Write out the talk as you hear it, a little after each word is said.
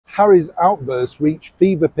Harry's outburst reached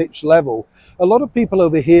fever pitch level, a lot of people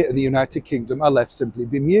over here in the United Kingdom are left simply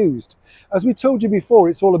bemused. As we told you before,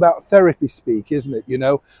 it's all about therapy speak, isn't it? You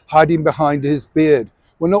know, hiding behind his beard.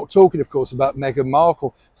 We're not talking, of course, about Meghan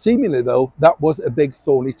Markle. Seemingly, though, that was a big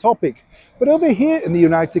thorny topic. But over here in the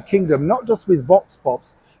United Kingdom, not just with vox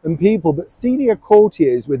pops and people, but senior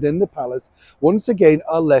courtiers within the palace, once again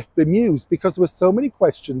are left bemused because there were so many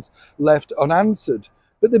questions left unanswered.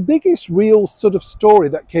 But the biggest real sort of story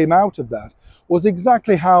that came out of that was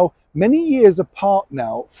exactly how many years apart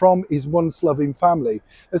now from his once loving family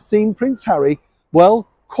has seen Prince Harry, well,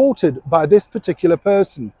 courted by this particular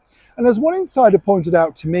person. And as one insider pointed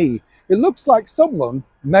out to me, it looks like someone,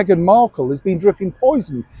 Meghan Markle, has been dripping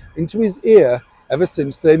poison into his ear ever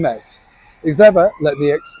since they met. As ever, let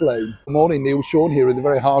me explain. Good morning, Neil Sean here in the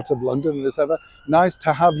very heart of London, and as ever, nice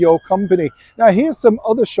to have your company. Now, here's some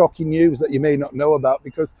other shocking news that you may not know about,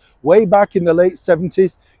 because way back in the late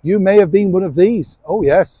 70s, you may have been one of these. Oh,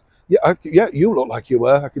 yes. Yeah, you look like you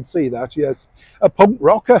were. I can see that, yes. A punk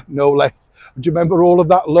rocker, no less. Do you remember all of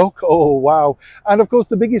that look? Oh, wow. And of course,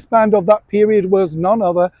 the biggest band of that period was none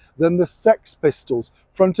other than the Sex Pistols,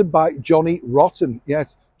 fronted by Johnny Rotten.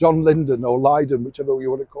 Yes, John Lydon or Lydon, whichever you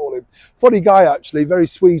want to call him. Funny guy, actually, very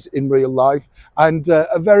sweet in real life, and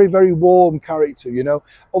a very, very warm character, you know,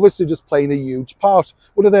 obviously just playing a huge part.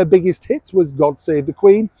 One of their biggest hits was God Save the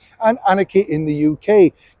Queen and Anarchy in the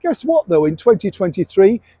UK. Guess what, though? In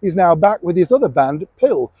 2023, he's now back with his other band,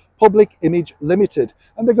 PIL, Public Image Limited,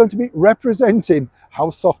 and they're going to be representing, how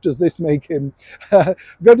soft does this make him,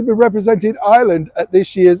 going to be representing Ireland at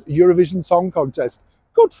this year's Eurovision Song Contest.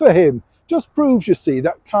 Good for him. Just proves, you see,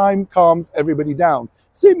 that time calms everybody down.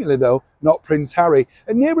 Seemingly, though, not Prince Harry.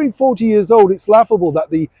 At nearing 40 years old, it's laughable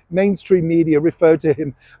that the mainstream media refer to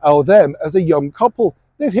him or them as a young couple.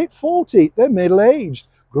 They've hit 40. They're middle-aged.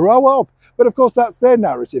 Grow up. But of course, that's their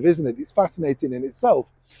narrative, isn't it? It's fascinating in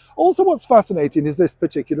itself. Also, what's fascinating is this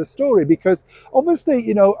particular story, because obviously,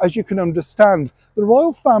 you know, as you can understand, the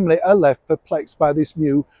royal family are left perplexed by this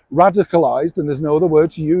new radicalized, and there's no other word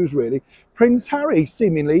to use really, Prince Harry.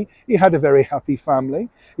 Seemingly, he had a very happy family.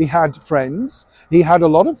 He had friends. He had a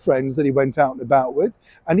lot of friends that he went out and about with,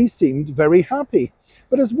 and he seemed very happy.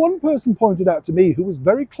 But as one person pointed out to me, who was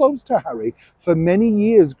very close to Harry for many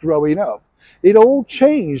years growing up, it all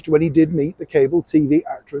changed when he did meet the cable TV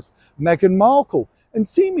actress Meghan Markle. And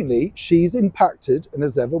seemingly she's impacted, and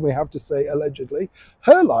as ever we have to say allegedly,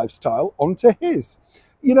 her lifestyle onto his.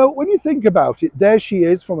 You know, when you think about it, there she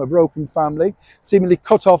is from a broken family, seemingly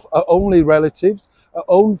cut off her only relatives, her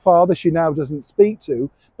own father she now doesn't speak to,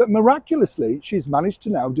 but miraculously she's managed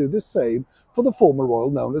to now do the same for the former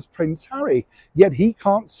royal known as Prince Harry, yet he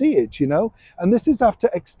can't see it, you know, and this is after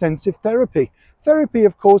extensive therapy. Therapy,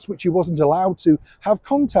 of course, which he wasn't allowed to have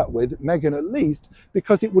contact with, Meghan at least,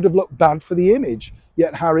 because it would have looked bad for the image,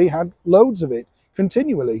 yet Harry had loads of it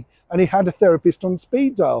continually, and he had a therapist on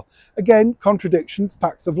speed dial. Again, contradictions,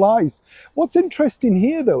 packs of lies. What's interesting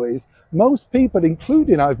here, though, is most people,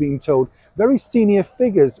 including, I've been told, very senior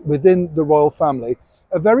figures within the royal family,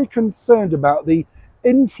 are very concerned about the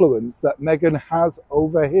influence that Meghan has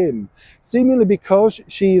over him, seemingly because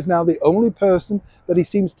she is now the only person that he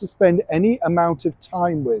seems to spend any amount of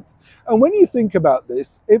time with. And when you think about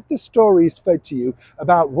this, if the story is fed to you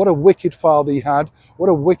about what a wicked father you had, what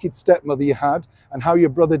a wicked stepmother you had, and how your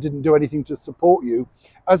brother didn't do anything to support you,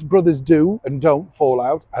 as brothers do and don't fall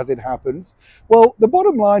out as it happens, well, the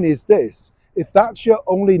bottom line is this: if that's your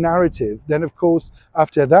only narrative, then of course,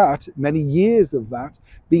 after that, many years of that,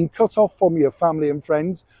 being cut off from your family and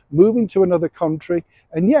friends, moving to another country,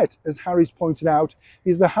 and yet, as Harry's pointed out,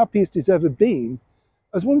 he's the happiest he's ever been.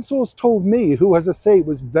 As one source told me, who, as I say,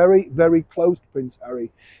 was very, very close to Prince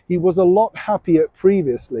Harry, he was a lot happier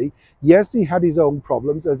previously. Yes, he had his own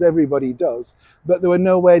problems, as everybody does, but they were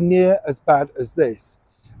nowhere near as bad as this.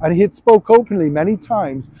 And he had spoke openly many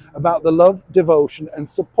times about the love, devotion and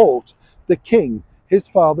support the king, his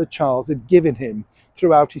father Charles, had given him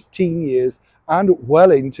throughout his teen years and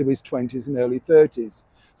well into his 20s and early 30s.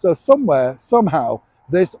 So somewhere, somehow,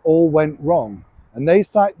 this all went wrong. And they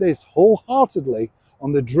cite this wholeheartedly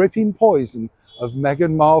on the dripping poison of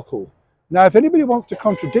Meghan Markle. Now, if anybody wants to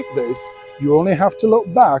contradict this, you only have to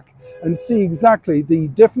look back and see exactly the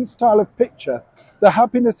different style of picture, the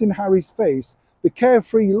happiness in Harry's face, the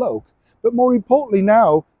carefree look, but more importantly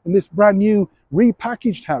now, in this brand new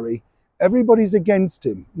repackaged Harry, everybody's against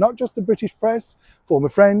him, not just the British press, former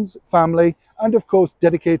friends, family, and of course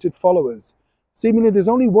dedicated followers. Seemingly there's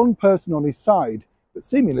only one person on his side, but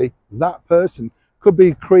seemingly that person could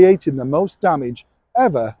be creating the most damage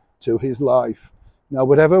ever to his life. Now,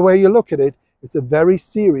 whatever way you look at it, It's a very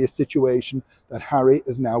serious situation that Harry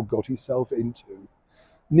has now got himself into.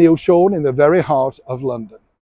 Neil Sean in the very heart of London.